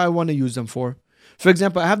for what I want to use them for. For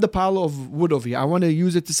example, I have the pile of wood over here. I want to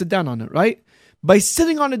use it to sit down on it, right? By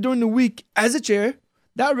sitting on it during the week as a chair,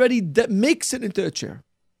 that makes it into a chair.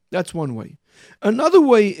 That's one way. Another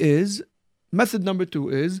way is, method number 2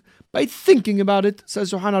 is, by thinking about it,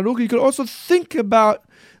 says Shulchan Aruch, you could also think about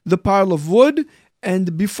the pile of wood,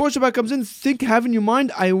 and before Shabbat comes in, have in your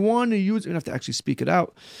mind, I want to use, you don't have to actually speak it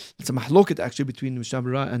out. It's a mahloket actually between Mishnah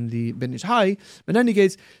Berurah and the Ben Ish Hai. But in any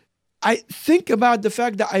case, I think about the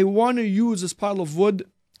fact that I want to use this pile of wood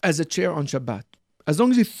as a chair on Shabbat. As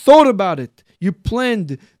long as you thought about it, you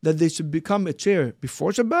planned that they should become a chair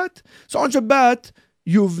before Shabbat. So on Shabbat,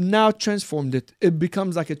 you've now transformed it. It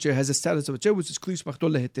becomes like a chair, has a status of a chair, which is Kli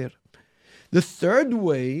Smachtol Leheter. The third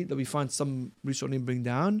way that we find some Rishonim bring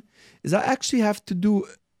down is I actually have to do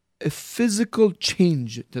a physical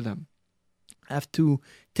change to them. I have to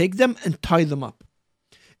take them and tie them up.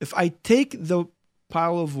 If I take the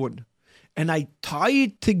pile of wood and I tie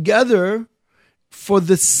it together for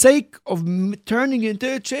the sake of turning it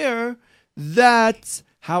into a chair, that's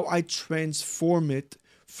how I transform it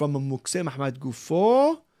from a Mukseh Mahmad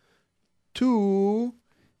Gufo to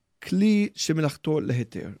Kli Shemelachto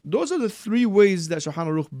Leheter. Those are the 3 ways that Shulchan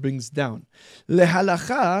Aruch brings down.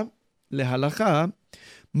 Lehalacha,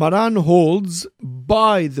 Maran holds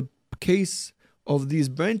by the case of these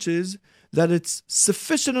branches that it's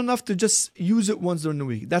sufficient enough to just use it once during the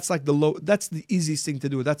week. That's like that's the easiest thing to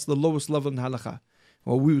do. That's the lowest level in halacha,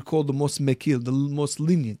 or we would call the most mekil, the most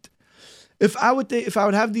lenient. If I would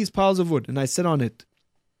have these piles of wood and I sit on it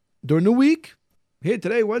during the week, here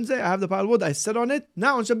today, Wednesday, I have the pile of wood, I sit on it.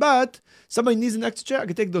 Now on Shabbat, somebody needs an extra chair, I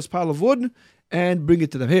can take those pile of wood and bring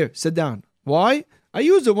it to them. Here, sit down. Why? I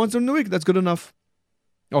use it once during the week, that's good enough.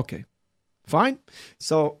 Okay, fine.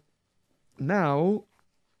 So now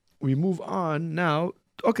we move on. Now,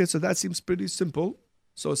 okay, so that seems pretty simple.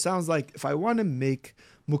 So it sounds like if I want to make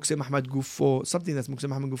Mukseh Muhammad Gufo, something that's Mukseh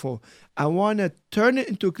Muhammad Gufo, I want to turn it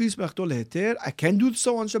into a Klis Me'achtol Heter. I can do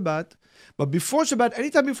so on Shabbat, but before Shabbat,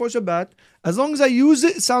 anytime before Shabbat, as long as I use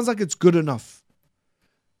it, it sounds like it's good enough.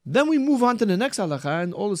 Then we move on to the next halakha,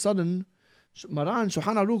 and all of a sudden, Maran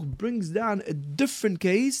Shulchan Aruch brings down a different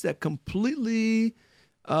case that completely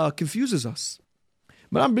confuses us.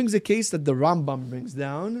 Maran brings a case that the Rambam brings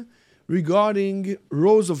down regarding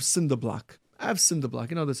rows of cinder block. I have cinder block,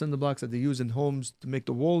 the cinder blocks that they use in homes to make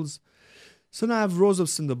the walls. So now I have rows of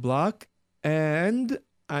cinder block, and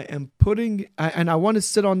I am I want to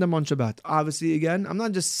sit on them on Shabbat. Obviously, again, I'm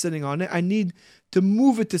not just sitting on it. I need to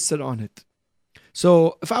move it to sit on it.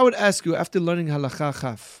 So if I would ask you, after learning Halakha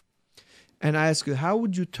Chaf, and I ask you, how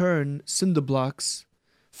would you turn cinder blocks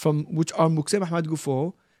from which are Mukseh Muhammad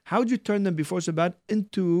Gufo, how would you turn them before Shabbat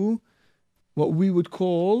into what we would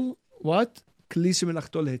call, what? Klis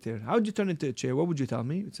Me'achtol Heter. How would you turn it into a chair? What would you tell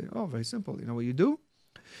me? You'd say, oh, very simple. You know what you do?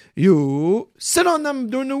 You sit on them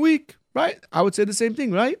during the week, right? I would say the same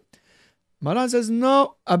thing, right? Maran says,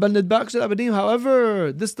 no,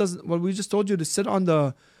 however, this doesn't, what we just told you to sit on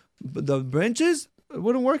the branches, it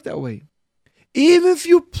wouldn't work that way. Even if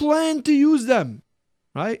you plan to use them,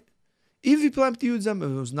 right? Even if you plan to use them, it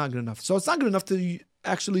was not good enough. So it's not good enough to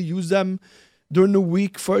actually use them during the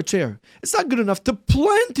week for a chair. It's not good enough to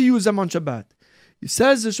plan to use them on Shabbat. It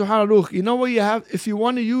says the Shulchan Aruch, you know what you have, if you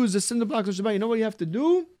want to use the cinder blocks on Shabbat, you know what you have to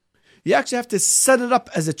do? You actually have to set it up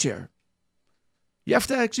as a chair. You have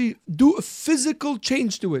to actually do a physical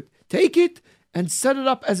change to it. Take it and set it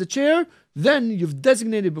up as a chair. Then you've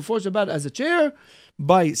designated before Shabbat as a chair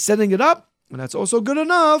by setting it up. And that's also good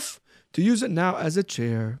enough to use it now as a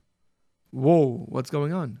chair. Whoa, what's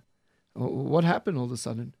going on? What happened all of a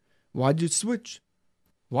sudden? Why did you switch?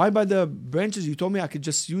 Why by the branches? You told me I could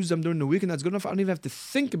just use them during the week and that's good enough. I don't even have to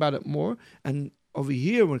think about it more. And over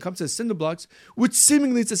here, when it comes to the cinder blocks, which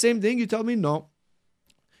seemingly it's the same thing, you tell me no.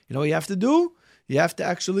 You know what you have to do? You have to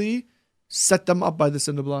actually set them up by the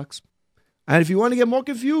cinder blocks. And if you want to get more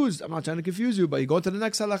confused, I'm not trying to confuse you, but you go to the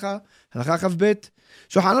next halakha, halakha Chaf Bet.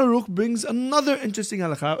 Shulchan Aruch brings another interesting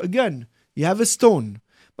halakha. Again, you have a stone.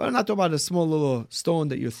 But I'm not talking about a small little stone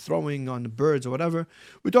that you're throwing on the birds or whatever.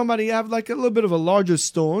 We're talking about you have like a little bit of a larger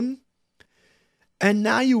stone. And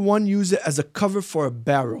now you want to use it as a cover for a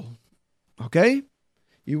barrel. Okay?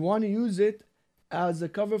 You want to use it as a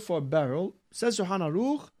cover for a barrel. Says Shulchan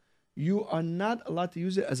Aruch, you are not allowed to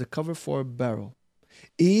use it as a cover for a barrel.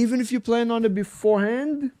 Even if you plan on it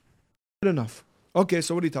beforehand, good enough. Okay,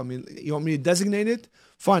 so what do you tell me? You want me to designate it?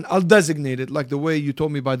 Fine, I'll designate it like the way you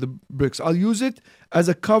told me by the bricks. I'll use it as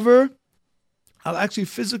a cover. I'll actually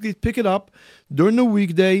physically pick it up during the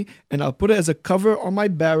weekday and I'll put it as a cover on my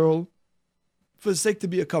barrel for the sake to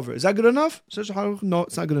be a cover. Is that good enough? No,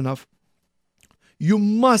 it's not good enough. You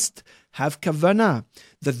must have kavanah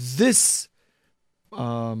that this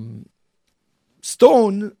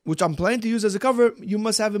stone, which I'm planning to use as a cover, you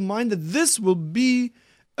must have in mind that this will be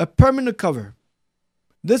a permanent cover.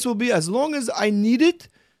 This will be, as long as I need it,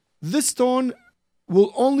 this stone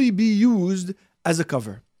will only be used as a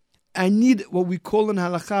cover. I need what we call in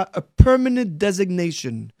halakha a permanent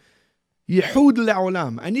designation. Yehud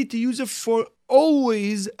le'olam. I need to use it for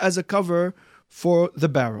always as a cover for the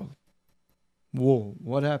barrel. Whoa,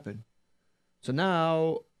 what happened? So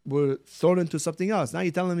now we're thrown into something else. Now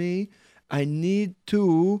you're telling me I need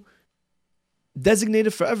to designate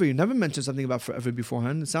it forever. You never mentioned something about forever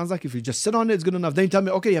beforehand. It sounds like if you just sit on it, it's good enough. Then you tell me,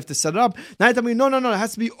 okay, you have to set it up. Now you tell me, no, it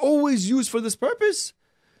has to be always used for this purpose.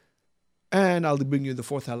 And I'll bring you the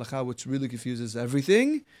fourth halakha, which really confuses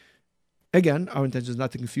everything. Again, our intention is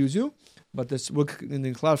not to confuse you, but we'll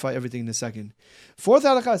clarify everything in a second. Fourth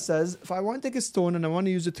halakha says, if I want to take a stone and I want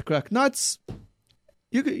to use it to crack nuts,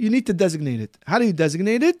 you need to designate it. How do you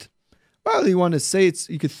designate it? Well, you want to say it's,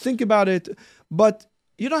 you could think about it, but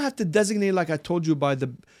you don't have to designate like I told you by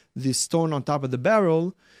the stone on top of the barrel.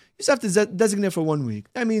 You just have to designate for 1 week.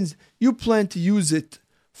 That means you plan to use it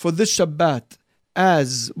for this Shabbat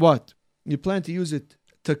as what? You plan to use it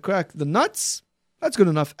to crack the nuts? That's good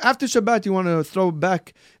enough. After Shabbat, you want to throw it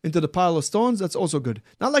back into the pile of stones? That's also good.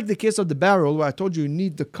 Not like the case of the barrel where I told you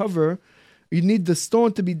need the cover. You need the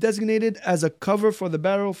stone to be designated as a cover for the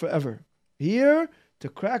barrel forever. Here, to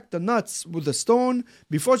crack the nuts with the stone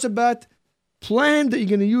before Shabbat, plan that you're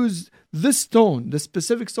going to use this stone, this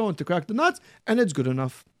specific stone to crack the nuts, and it's good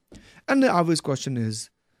enough. And the obvious question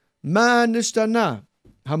is, Ma nishtana,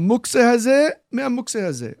 ha-mukseh hazeh me-ha-mukseh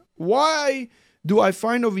hazeh. Why do I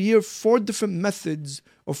find over here 4 different methods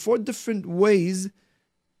or 4 different ways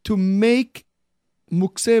to make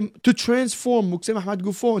Mukseh, to transform Mukseh Mahmad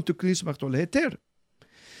Gufo into Kli Shemachto Leheter?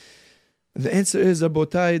 The answer is,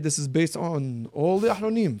 Rabotai, this is based on all the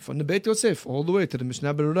Ahronim, from the Beit Yosef all the way to the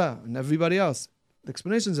Mishnah Berurah and everybody else. The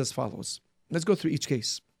explanation is as follows. Let's go through each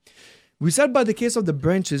case. We said by the case of the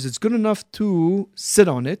branches, it's good enough to sit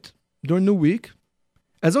on it during the week,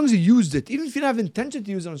 as long as you used it, even if you don't have intention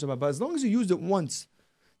to use it on Shabbat, but as long as you used it once,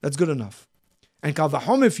 that's good enough. And Kal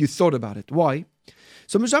V'chomer if you thought about it. Why?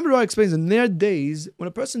 So Mishnah Berurah explains, in their days, when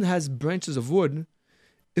a person has branches of wood,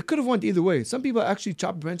 it could have went either way. Some people actually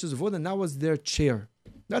chopped branches of wood, and that was their chair.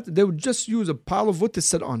 They would just use a pile of wood to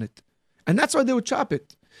sit on it. And that's why they would chop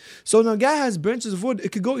it. So when a guy has branches of wood,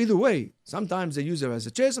 it could go either way. Sometimes they use it as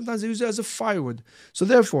a chair, sometimes they use it as a firewood. So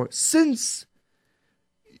therefore, since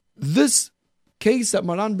this case that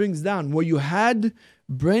Maran brings down, where you had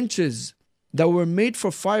branches that were made for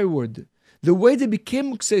firewood, the way they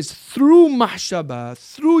became Mukseh is through mahshaba,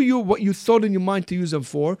 through what you thought in your mind to use them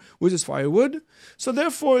for, which is firewood. So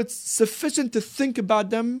therefore, it's sufficient to think about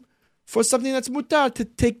them for something that's mutar, to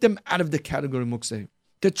take them out of the category Mukseh,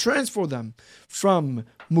 to transfer them from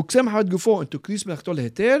Mukseh Mahmad Gufo into Kli Shemachto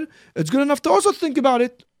Leheter. It's good enough to also think about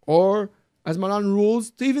it, or as Maran rules,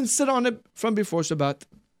 to even sit on it from before Shabbat.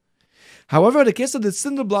 However, in the case of the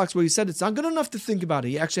cinder blocks, where he said it's not good enough to think about it,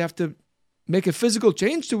 you actually have to make a physical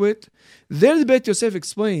change to it. There the Beit Yosef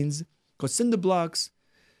explains, because cinder blocks,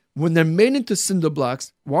 when they're made into cinder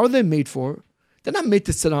blocks, what are they made for? They're not made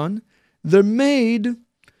to sit on. They're made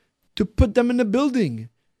to put them in a building.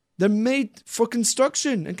 They're made for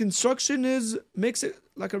construction. And construction makes it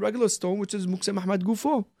like a regular stone, which is Mukseh Mahmad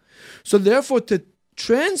Gufo. So therefore, to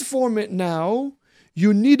transform it now,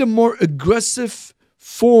 you need a more aggressive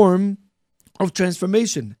form of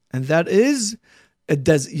transformation. And that is,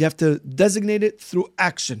 you have to designate it through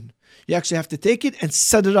action. You actually have to take it and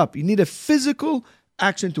set it up. You need a physical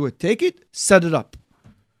action to it. Take it, set it up.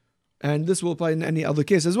 And this will apply in any other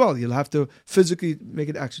case as well. You'll have to physically make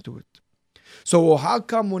an action to it. So how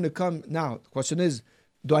come when it comes... Now, the question is,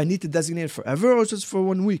 do I need to designate it forever or just for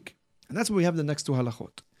 1 week? And that's where we have the next two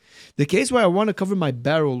halachot. The case where I want to cover my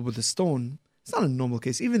barrel with a stone, it's not a normal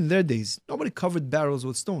case. Even in their days, nobody covered barrels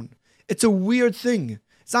with stone. It's a weird thing.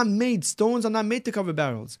 It's not made. Stones are not made to cover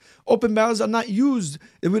barrels. Open barrels are not used.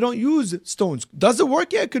 We don't use stones. Does it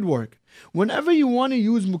work? Yeah, it could work. Whenever you want to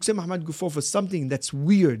use Mukseh Mahmad Gufo for something that's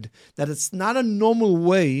weird, that it's not a normal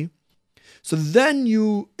way, so then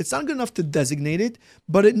it's not good enough to designate it,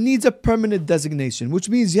 but it needs a permanent designation, which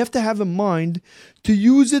means you have to have in mind to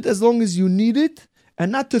use it as long as you need it,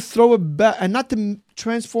 and not to throw it back, and not to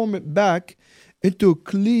transform it back into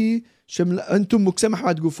Mukseh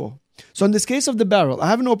Mahmad Gufo. So in this case of the barrel, I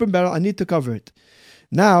have an open barrel, I need to cover it.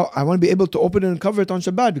 Now, I want to be able to open it and cover it on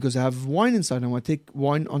Shabbat because I have wine inside. I want to take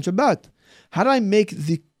wine on Shabbat. How do I make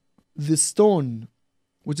the stone,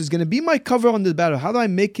 which is going to be my cover on the barrel, how do I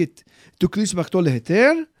make it to Kli Shemachto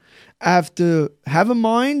Leheter? I have to have in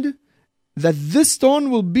mind that this stone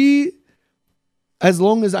will be, as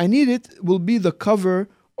long as I need it, will be the cover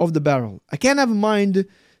of the barrel. I can't have in mind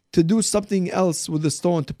to do something else with the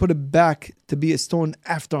stone, to put it back to be a stone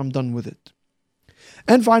after I'm done with it.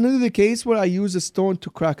 And finally, the case where I use a stone to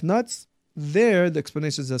crack nuts, there the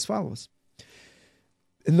explanation is as follows.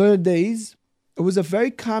 In the days, it was a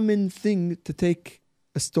very common thing to take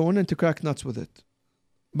a stone and to crack nuts with it.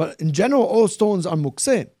 But in general, all stones are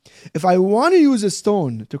mukseh. If I want to use a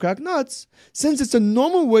stone to crack nuts, since it's a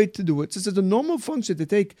normal way to do it, since it's a normal function to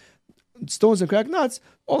take stones and crack nuts,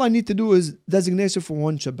 all I need to do is designation for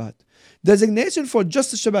one Shabbat. Designation for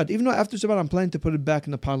just a Shabbat, even though after Shabbat I'm planning to put it back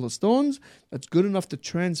in a pile of stones, that's good enough to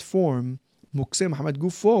transform Mukseh Mahmad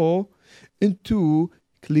Gufo into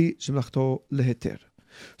Kli Shemachto Leheter.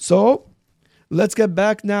 So, let's get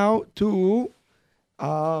back now to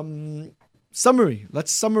summary.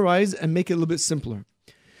 Let's summarize and make it a little bit simpler.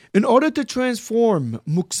 In order to transform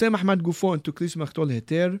Mukseh Mahmad Gufo into Kli Shemachto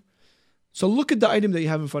Leheter, so look at the item that you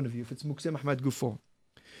have in front of you. If it's Mukseh Mahmad Gufo,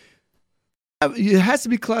 it has to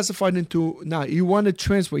be classified into, now you want to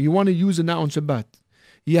transfer, you want to use it now on Shabbat.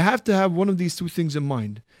 You have to have one of these two things in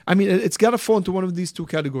mind. I mean, it's got to fall into one of these two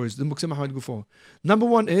categories, the Mukseh Mahmad Gufo. Number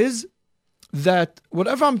one is that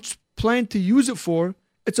whatever I'm planning to use it for,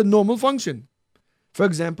 it's a normal function. For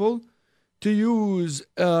example, to use,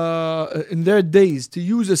 in their days, to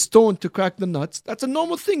use a stone to crack the nuts, that's a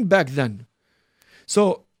normal thing back then.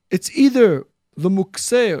 So, it's either the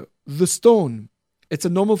mukseh, the stone, it's a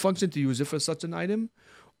normal function to use it for such an item,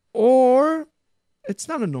 or it's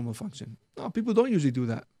not a normal function. No, people don't usually do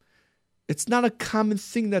that. It's not a common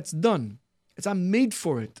thing that's done. It's not made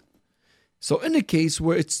for it. So in a case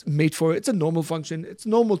where it's made for, it's a normal function, it's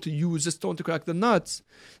normal to use a stone to crack the nuts,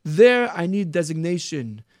 there I need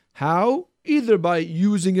designation. How? Either by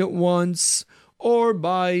using it once or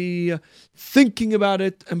by thinking about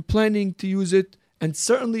it and planning to use it. And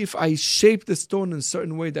certainly if I shape the stone in a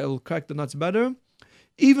certain way that will crack the nuts better,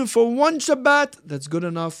 even for one Shabbat, that's good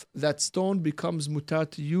enough. That stone becomes mutar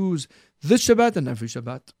to use this Shabbat and every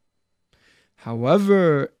Shabbat.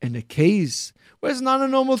 However, in a case where it's not a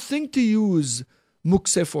normal thing to use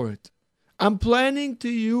Mukseh for it, I'm planning to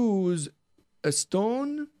use a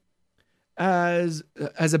stone as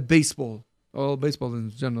a baseball. Well, baseball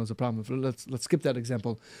in general is a problem. Let's skip that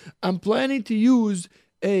example. I'm planning to use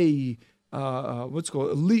a what's it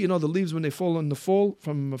called? The leaves when they fall in the fall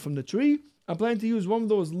from the tree. I'm planning to use one of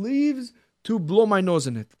those leaves to blow my nose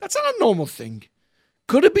in it. That's not a normal thing.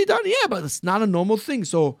 Could it be done? Yeah, but it's not a normal thing.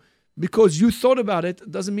 So because you thought about it,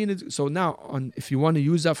 doesn't mean it. So now, if you want to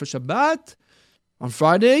use that for Shabbat, on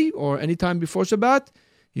Friday or anytime before Shabbat,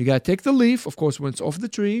 you got to take the leaf, of course, when it's off the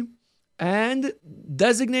tree, and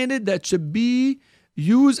designate it that should be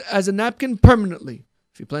used as a napkin permanently.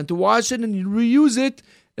 If you plan to wash it and you reuse it,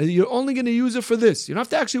 you're only going to use it for this. You don't have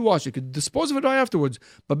to actually wash it. You could dispose of it right afterwards.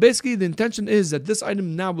 But basically, the intention is that this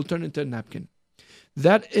item now will turn into a napkin.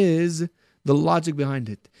 That is the logic behind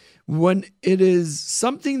it. When it is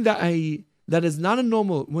something that is not a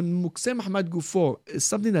normal, when Mukseh Muhammad Gufo is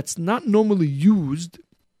something that's not normally used,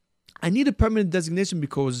 I need a permanent designation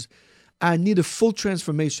because I need a full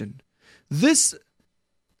transformation. This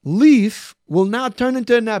leaf will now turn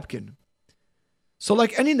into a napkin. So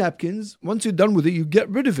like any napkins, once you're done with it, you get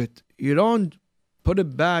rid of it. You don't put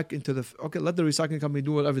it back into let the recycling company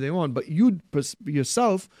do whatever they want, but you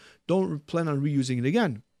yourself don't plan on reusing it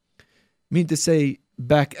again. Mean to say,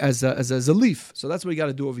 back as a leaf. So that's what you got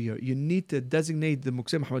to do over here. You need to designate the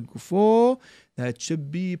Mukseh Muhammad Gufo that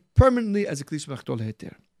should be permanently as a Kli Shemachto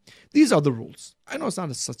Heter. These are the rules. I know it's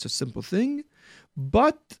not such a simple thing,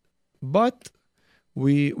 but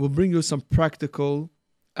we will bring you some practical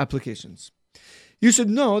applications. You should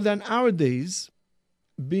know that in our days,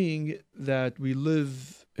 being that we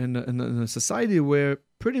live in a society where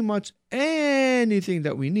pretty much anything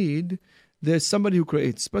that we need, there's somebody who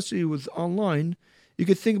creates, especially with online. You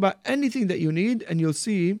could think about anything that you need and you'll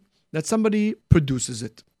see that somebody produces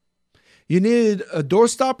it. You need a door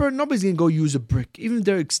stopper, nobody's going to go use a brick. Even if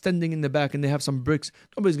they're extending in the back and they have some bricks,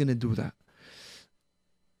 nobody's going to do that.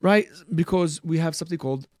 Right? Because we have something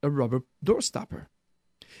called a rubber door stopper.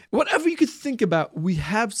 Whatever you could think about, we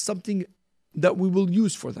have something that we will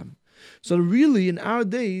use for them. So really, in our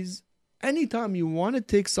days, anytime you want to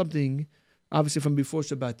take something, obviously from before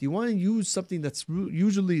Shabbat, you want to use something that's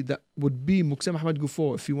usually that would be Mukseh Muhammad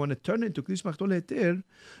Gufo. If you want to turn it into Kli Shemachto Heter,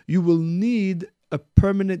 you will need a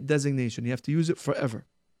permanent designation. You have to use it forever.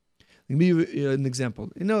 Let me give you an example.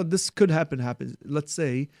 This could happen. Let's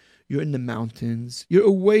say you're in the mountains, you're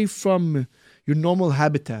away from your normal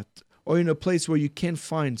habitat, or in a place where you can't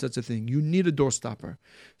find such a thing. You need a door stopper.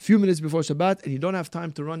 A few minutes before Shabbat, and you don't have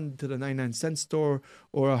time to run to the 99-cent store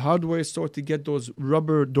or a hardware store to get those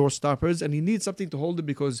rubber door stoppers, and you need something to hold it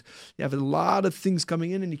because you have a lot of things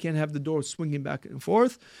coming in and you can't have the door swinging back and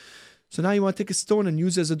forth. So now you want to take a stone and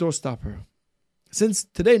use it as a door stopper. Since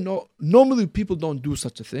today, normally people don't do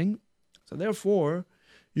such a thing, so therefore,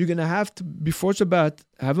 you're going to have to, before Shabbat,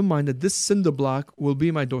 have in mind that this cinder block will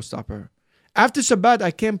be my door stopper. After Shabbat,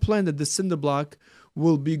 I can't plan that the cinder block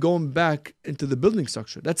will be going back into the building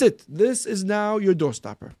structure. That's it. This is now your door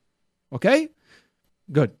stopper. Okay?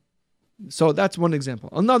 Good. So that's one example.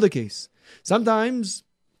 Another case. Sometimes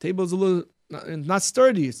table's a little not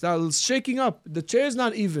sturdy. It's not shaking up. The chair's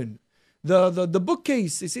not even. The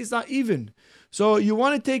bookcase, it's not even. So you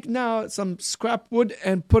want to take now some scrap wood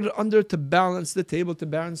and put it under to balance the table, to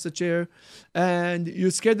balance the chair. And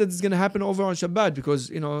you're scared that it's going to happen over on Shabbat because,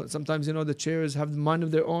 sometimes, the chairs have the mind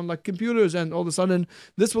of their own like computers, and all of a sudden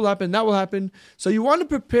this will happen, that will happen. So you want to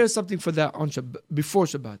prepare something for that on Shabbat, before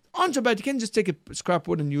Shabbat. On Shabbat, you can't just take a scrap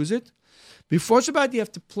wood and use it. Before Shabbat, you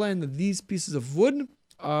have to plan that these pieces of wood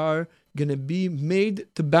are going to be made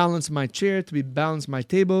to balance my chair, to balance my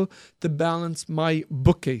table, to balance my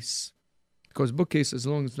bookcase. Because bookcase, as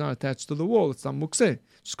long as it's not attached to the wall, it's not mukseh,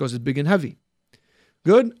 just because it's big and heavy.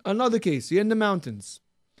 Good? Another case, you're in the mountains.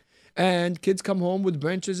 And kids come home with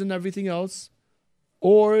branches and everything else.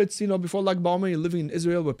 Or it's, before Lag BaOmer, you're living in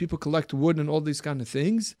Israel where people collect wood and all these kind of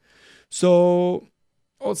things. So,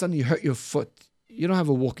 all of a sudden you hurt your foot. You don't have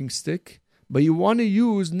a walking stick. But you want to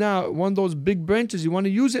use now one of those big branches, you want to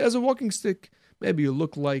use it as a walking stick. Maybe you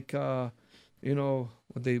look like,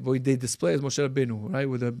 what they display as Moshe Rabbeinu, right?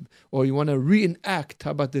 Or you want to reenact.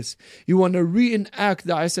 How about this? You want to reenact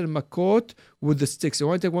the Asr Makot with the sticks. You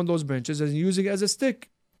want to take one of those branches and using it as a stick.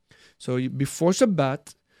 So before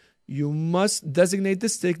Shabbat, you must designate the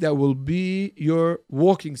stick that will be your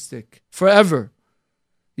walking stick forever.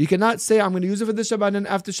 You cannot say, I'm going to use it for the Shabbat, and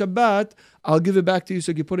after Shabbat, I'll give it back to you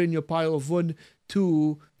so you can put it in your pile of wood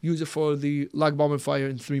to use it for the Lag B'Omer fire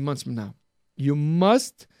in 3 months from now. You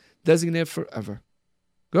must designate it forever.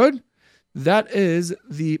 Good? That is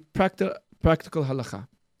the practical halakha.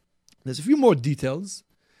 There's a few more details.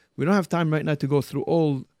 We don't have time right now to go through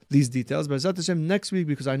all these details, but Zat Hashem, next week,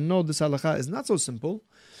 because I know this halakha is not so simple,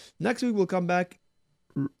 next week we'll come back,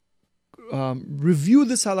 review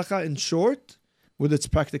this halakha in short, with its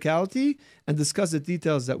practicality, and discuss the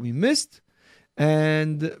details that we missed.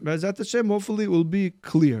 And B'ezrat Hashem, hopefully it will be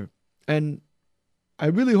clear. And I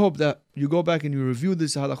really hope that you go back and you review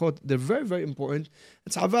these halachot. They're very, very important.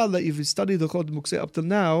 It's haval that if you study the Chod Mukseh up till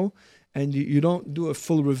now, and you don't do a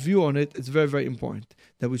full review on it, it's very, very important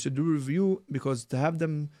that we should do a review, because to have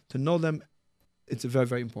them, to know them, it's very,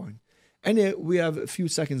 very important. Anyway, we have a few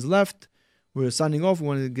seconds left. We're signing off. We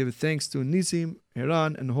want to give thanks to Nisim,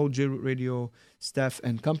 Iran, and the whole JRoot Radio staff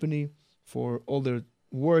and company for all their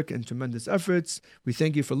work and tremendous efforts. We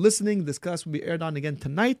thank you for listening. This class will be aired on again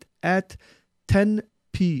tonight at 10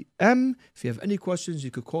 p.m. If you have any questions,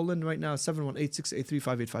 you could call in right now,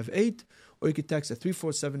 718-683-5858, or you could text at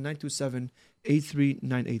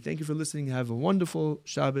 347-927-8398. Thank you for listening. Have a wonderful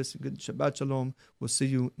Shabbos. Good Shabbat Shalom. We'll see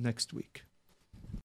you next week.